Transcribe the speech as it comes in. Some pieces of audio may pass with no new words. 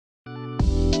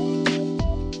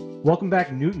Welcome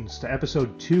back, Newtons, to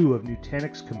episode 2 of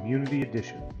Nutanix Community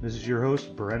Edition. This is your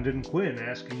host, Brendan Quinn,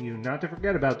 asking you not to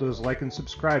forget about those like and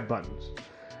subscribe buttons,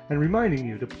 and reminding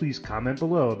you to please comment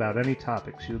below about any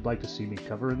topics you would like to see me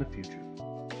cover in the future.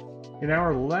 In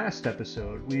our last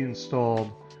episode, we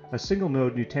installed a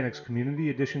single-node Nutanix Community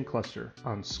Edition cluster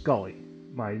on Scully,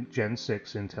 my Gen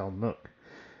 6 Intel NUC.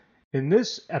 In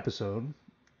this episode,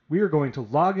 we are going to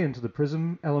log into the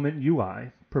Prism Element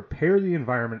UI, prepare the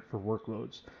environment for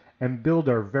workloads, and build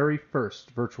our very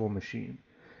first virtual machine.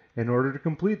 In order to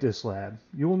complete this lab,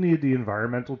 you will need the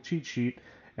environmental cheat sheet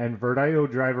and VirtIO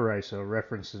driver ISO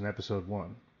referenced in episode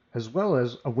 1, as well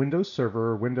as a Windows Server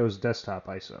or Windows Desktop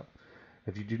ISO.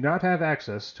 If you do not have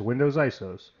access to Windows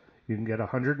ISOs, you can get a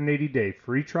 180-day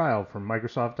free trial from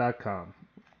Microsoft.com.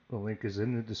 The link is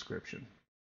in the description.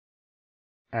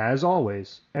 As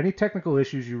always, any technical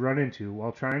issues you run into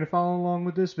while trying to follow along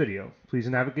with this video, please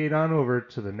navigate on over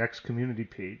to the next community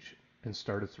page and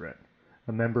start a thread.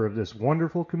 A member of this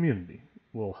wonderful community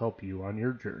will help you on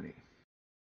your journey.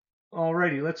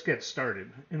 Alrighty, let's get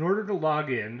started. In order to log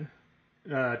in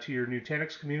to your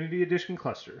Nutanix Community Edition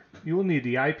cluster, you will need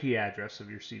the IP address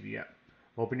of your CVM.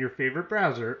 Open your favorite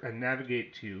browser and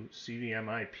navigate to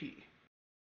CVM IP.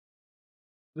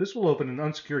 This will open an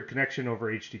unsecured connection over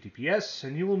HTTPS,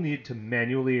 and you will need to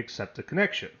manually accept the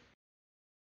connection.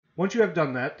 Once you have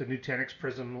done that, the Nutanix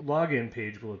Prism login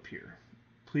page will appear.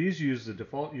 Please use the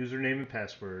default username and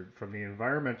password from the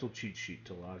environmental cheat sheet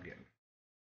to log in.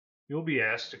 You'll be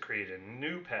asked to create a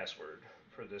new password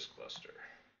for this cluster.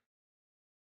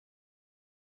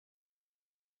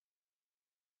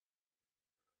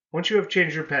 Once you have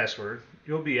changed your password,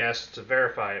 you'll be asked to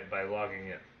verify it by logging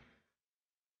in.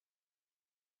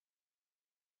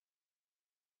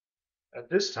 At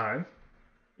this time,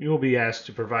 you will be asked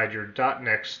to provide your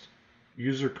 .next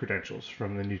user credentials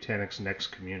from the Nutanix Next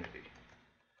community.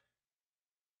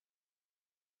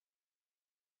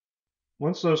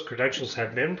 Once those credentials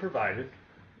have been provided,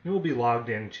 you will be logged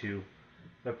into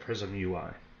the Prism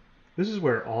UI. This is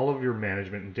where all of your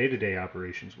management and day-to-day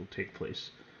operations will take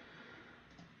place.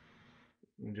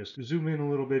 Let me just zoom in a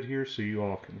little bit here so you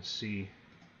all can see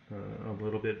a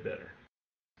little bit better.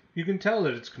 You can tell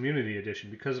that it's Community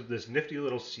Edition because of this nifty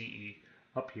little CE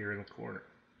up here in the corner.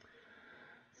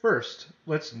 First,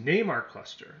 let's name our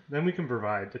cluster. Then we can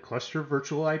provide the cluster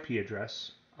virtual IP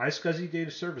address, iSCSI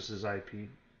data services IP,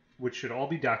 which should all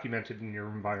be documented in your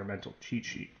environmental cheat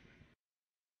sheet.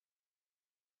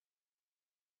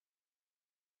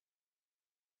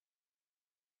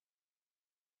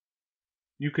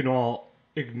 You can all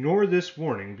ignore this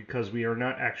warning because we are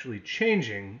not actually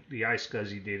changing the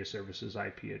iSCSI data services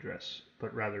IP address,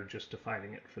 but rather just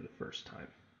defining it for the first time.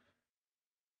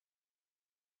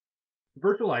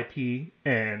 Virtual IP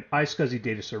and iSCSI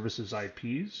data services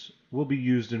IPs will be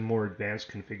used in more advanced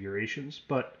configurations,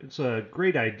 but it's a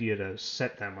great idea to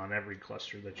set them on every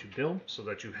cluster that you build so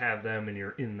that you have them and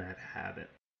you're in that habit.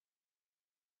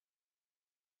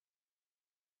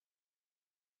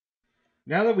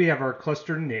 Now that we have our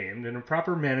cluster named and a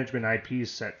proper management IP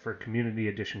set for a Community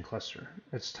Edition cluster,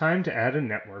 it's time to add a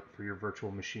network for your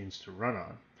virtual machines to run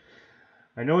on.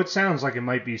 I know it sounds like it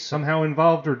might be somehow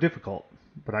involved or difficult,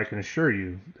 but I can assure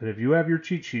you that if you have your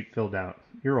cheat sheet filled out,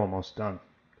 you're almost done.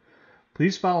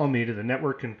 Please follow me to the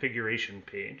network configuration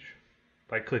page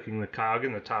by clicking the cog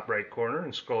in the top right corner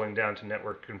and scrolling down to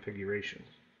network configurations.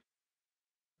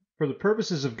 For the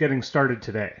purposes of getting started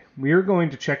today, we are going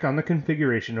to check on the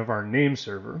configuration of our name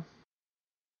server,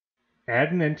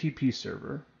 add an NTP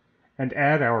server, and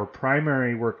add our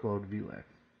primary workload VLAN.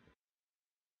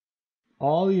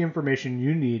 All the information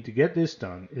you need to get this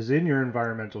done is in your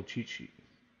environmental cheat sheet.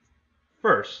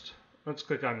 First, let's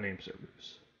click on name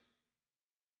servers.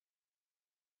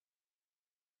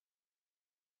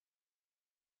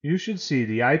 You should see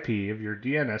the IP of your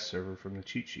DNS server from the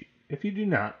cheat sheet. If you do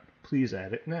not, please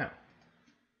add it now.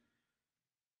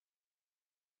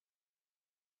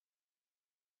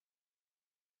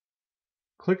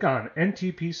 Click on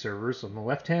NTP servers on the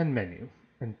left-hand menu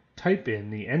and type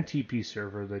in the NTP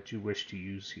server that you wish to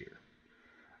use here.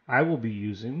 I will be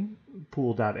using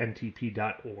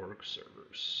pool.ntp.org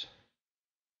servers.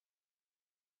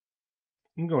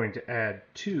 I'm going to add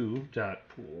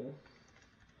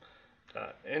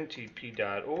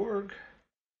to.pool.ntp.org.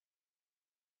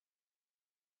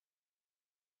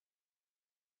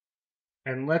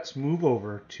 And let's move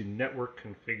over to network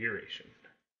configuration.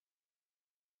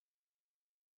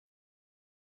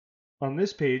 On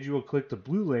this page, you will click the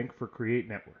blue link for Create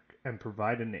Network and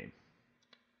provide a name.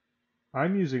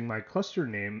 I'm using my cluster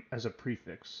name as a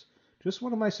prefix, just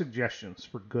one of my suggestions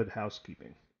for good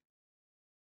housekeeping.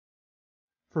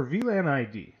 For VLAN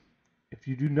ID, If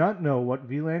you do not know what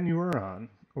VLAN you are on,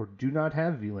 or do not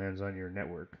have VLANs on your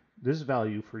network, this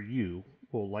value for you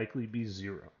will likely be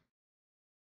 0.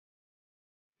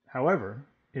 However,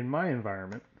 in my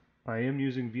environment, I am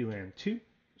using VLAN 2,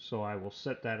 so I will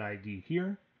set that ID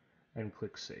here and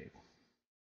click Save.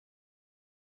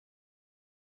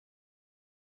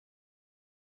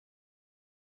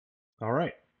 All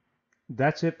right,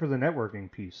 that's it for the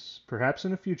networking piece. Perhaps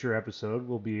in a future episode,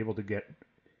 we'll be able to get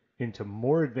into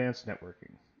more advanced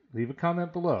networking. Leave a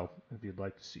comment below if you'd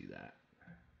like to see that.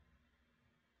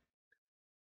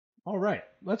 All right,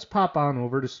 let's pop on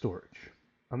over to storage.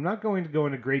 I'm not going to go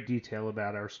into great detail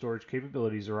about our storage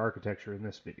capabilities or architecture in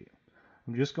this video.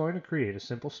 I'm just going to create a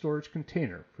simple storage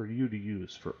container for you to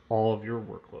use for all of your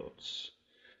workloads.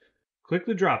 Click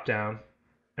the drop-down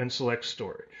and select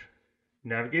Storage.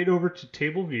 Navigate over to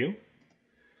Table View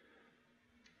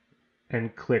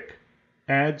and click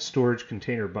Add Storage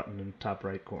Container button in the top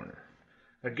right corner.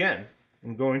 Again,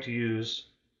 I'm going to use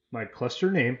my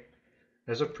cluster name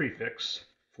as a prefix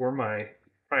for my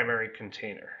primary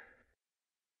container.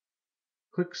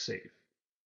 Click Save.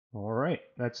 All right,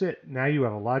 that's it. Now you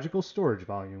have a logical storage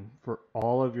volume for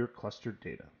all of your clustered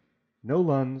data. No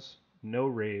LUNs, no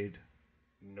RAID,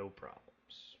 no problems.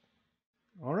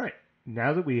 All right,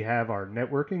 now that we have our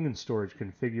networking and storage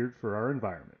configured for our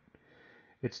environment,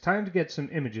 it's time to get some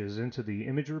images into the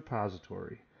image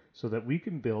repository so that we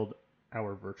can build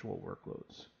our virtual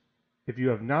workloads. If you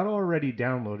have not already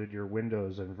downloaded your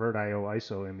Windows and VirtIO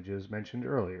ISO images mentioned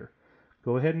earlier,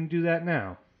 go ahead and do that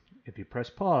now. If you press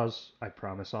pause, I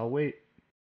promise I'll wait.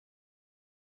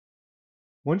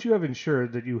 Once you have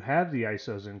ensured that you have the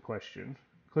ISOs in question,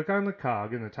 click on the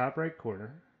cog in the top right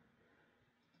corner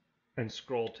and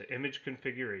scroll to Image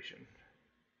Configuration.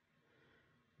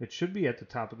 It should be at the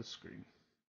top of the screen.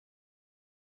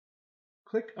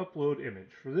 Click Upload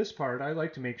Image. For this part, I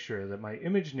like to make sure that my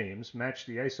image names match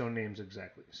the ISO names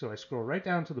exactly, so I scroll right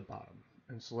down to the bottom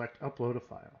and select Upload a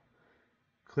File.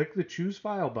 Click the Choose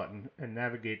File button and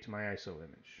navigate to my ISO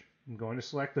image. I'm going to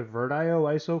select the VirtIO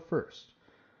ISO first,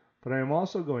 but I am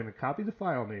also going to copy the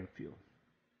file name field.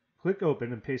 Click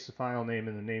Open and paste the file name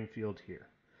in the name field here.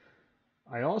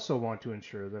 I also want to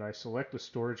ensure that I select the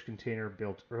storage container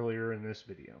built earlier in this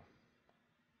video.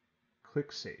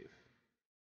 Click Save.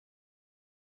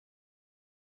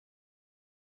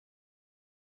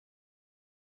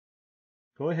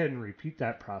 Go ahead and repeat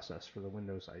that process for the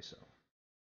Windows ISO.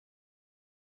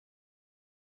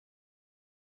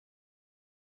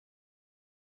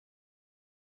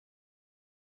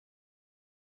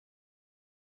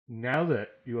 Now that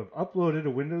you have uploaded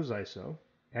a Windows ISO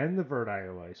and the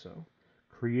VirtIO ISO,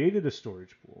 created a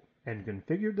storage pool, and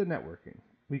configured the networking,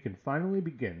 we can finally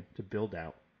begin to build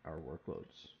out our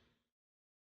workloads.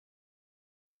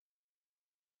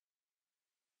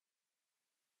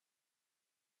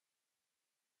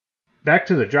 Back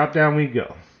to the drop-down we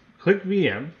go. Click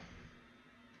VM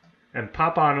and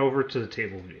pop on over to the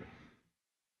table view.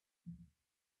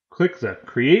 Click the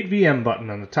Create VM button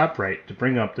on the top right to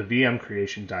bring up the VM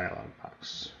creation dialog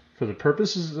box. For the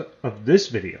purposes of this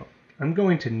video, I'm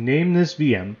going to name this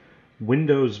VM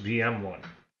Windows VM1.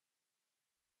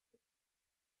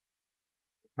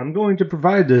 I'm going to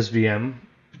provide this VM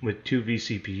with 2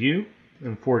 vCPU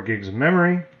and 4 gigs of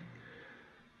memory.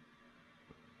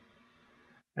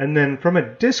 And then from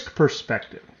a disk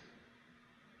perspective,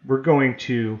 we're going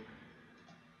to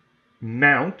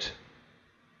mount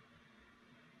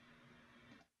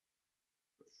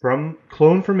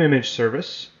clone from image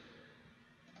service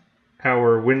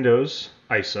our Windows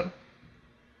ISO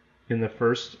in the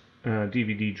first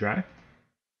DVD drive.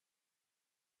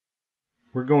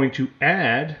 We're going to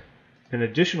add an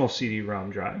additional CD-ROM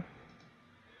drive,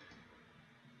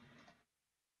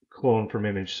 clone from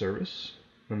image service,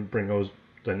 and bring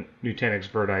the Nutanix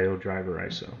VirtIO driver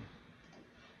ISO.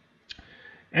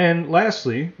 And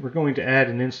lastly, we're going to add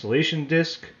an installation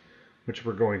disk, which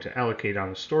we're going to allocate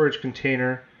on the storage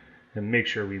container, and make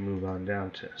sure we move on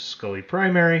down to Scully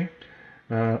Primary.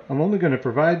 I'm only going to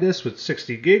provide this with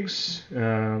 60 gigs,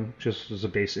 just as a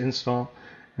base install.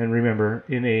 And remember,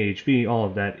 in AHV, all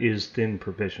of that is thin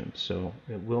provisioned, so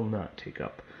it will not take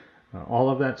up all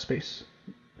of that space,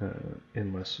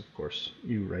 unless, of course,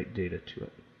 you write data to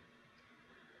it.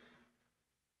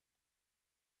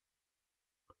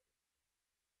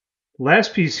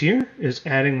 Last piece here is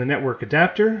adding the network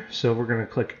adapter. So we're going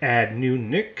to click Add New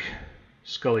NIC,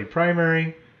 Scully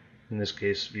Primary, in this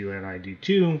case VLAN ID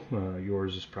 2.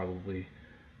 Yours is probably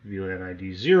VLAN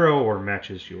ID 0 or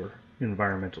matches your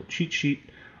environmental cheat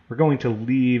sheet. We're going to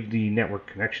leave the network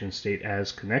connection state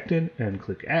as connected and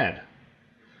click Add.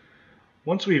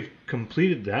 Once we've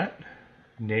completed that,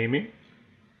 naming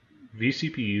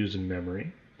vCPUs and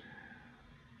memory,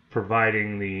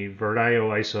 providing the VirtIO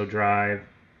ISO drive,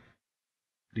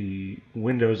 the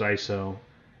Windows ISO,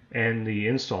 and the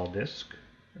install disk,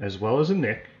 as well as a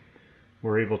NIC,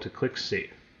 we're able to click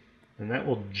Save. And that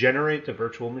will generate the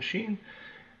virtual machine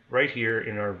right here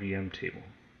in our VM table.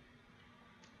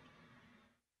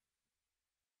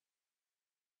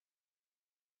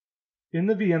 In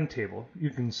the VM table, you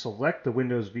can select the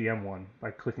Windows VM one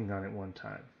by clicking on it one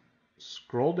time.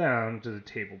 Scroll down to the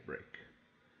table break.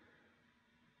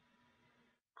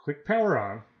 Click Power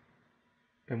On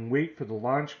and wait for the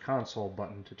Launch Console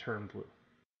button to turn blue.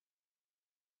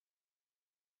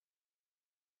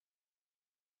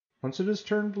 Once it has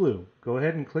turned blue, go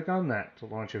ahead and click on that to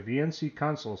launch a VNC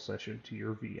console session to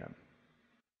your VM.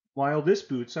 While this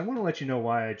boots, I want to let you know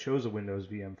why I chose a Windows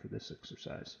VM for this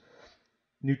exercise.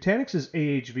 Nutanix's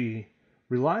AHV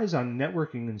relies on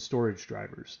networking and storage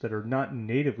drivers that are not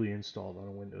natively installed on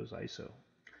a Windows ISO.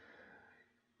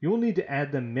 You will need to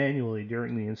add them manually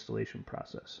during the installation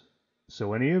process.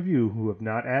 So any of you who have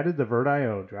not added the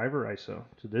VirtIO driver ISO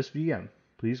to this VM,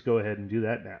 please go ahead and do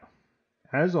that now.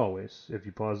 As always, if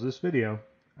you pause this video,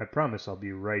 I promise I'll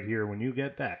be right here when you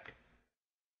get back.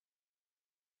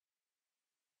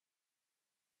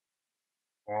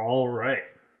 All right,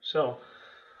 so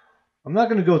I'm not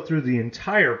going to go through the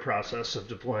entire process of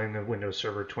deploying a Windows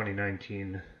Server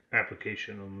 2019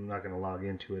 application. I'm not going to log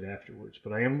into it afterwards,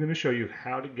 but I am going to show you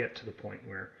how to get to the point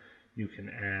where you can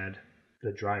add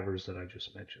the drivers that I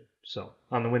just mentioned. So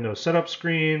on the Windows setup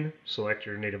screen, select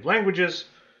your native languages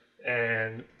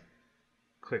and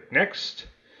click Next.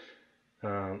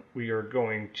 We are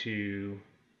going to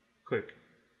click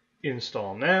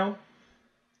Install Now.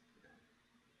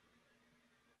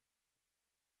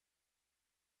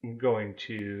 I'm going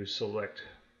to select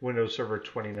Windows Server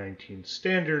 2019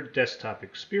 Standard Desktop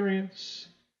Experience.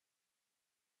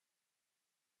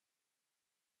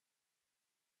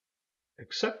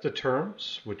 Accept the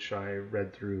terms, which I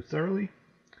read through thoroughly.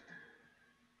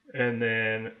 And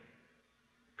then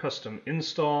Custom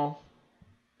Install.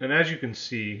 And as you can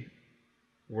see,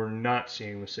 we're not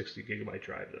seeing the 60 gigabyte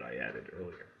drive that I added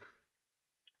earlier.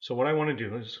 So what I want to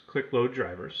do is click Load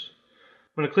Drivers.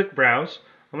 I'm going to click Browse.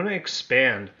 I'm going to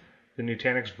expand the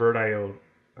Nutanix VirtIO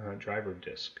driver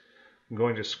disk. I'm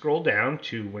going to scroll down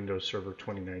to Windows Server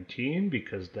 2019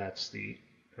 because that's the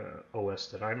OS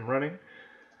that I'm running.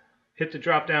 Hit the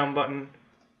drop-down button,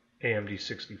 AMD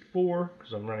 64,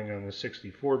 because I'm running on the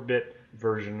 64-bit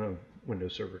version of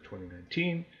Windows Server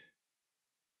 2019.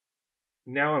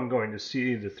 Now I'm going to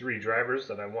see the three drivers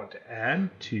that I want to add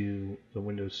to the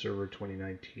Windows Server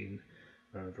 2019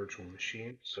 virtual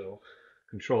machine. So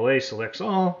Control-A selects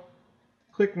all,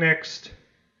 click Next,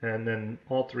 and then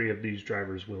all three of these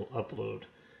drivers will upload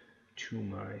to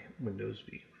my Windows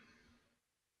VM.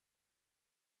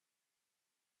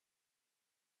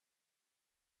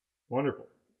 Wonderful.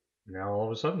 Now all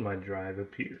of a sudden my drive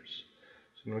appears.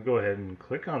 So I'm going to go ahead and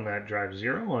click on that drive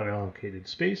 0 on allocated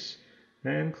space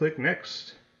and click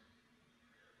Next.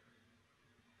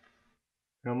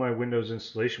 Now my Windows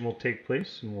installation will take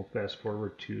place and we'll fast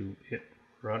forward to it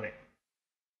running.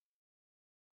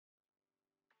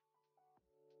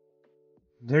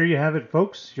 There you have it,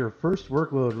 folks, your first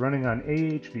workload running on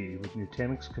AHV with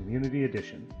Nutanix Community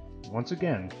Edition. Once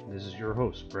again, this is your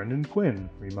host, Brendan Quinn,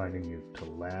 reminding you to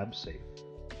lab safe.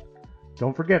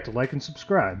 Don't forget to like and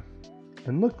subscribe,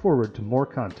 and look forward to more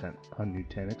content on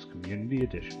Nutanix Community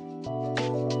Edition.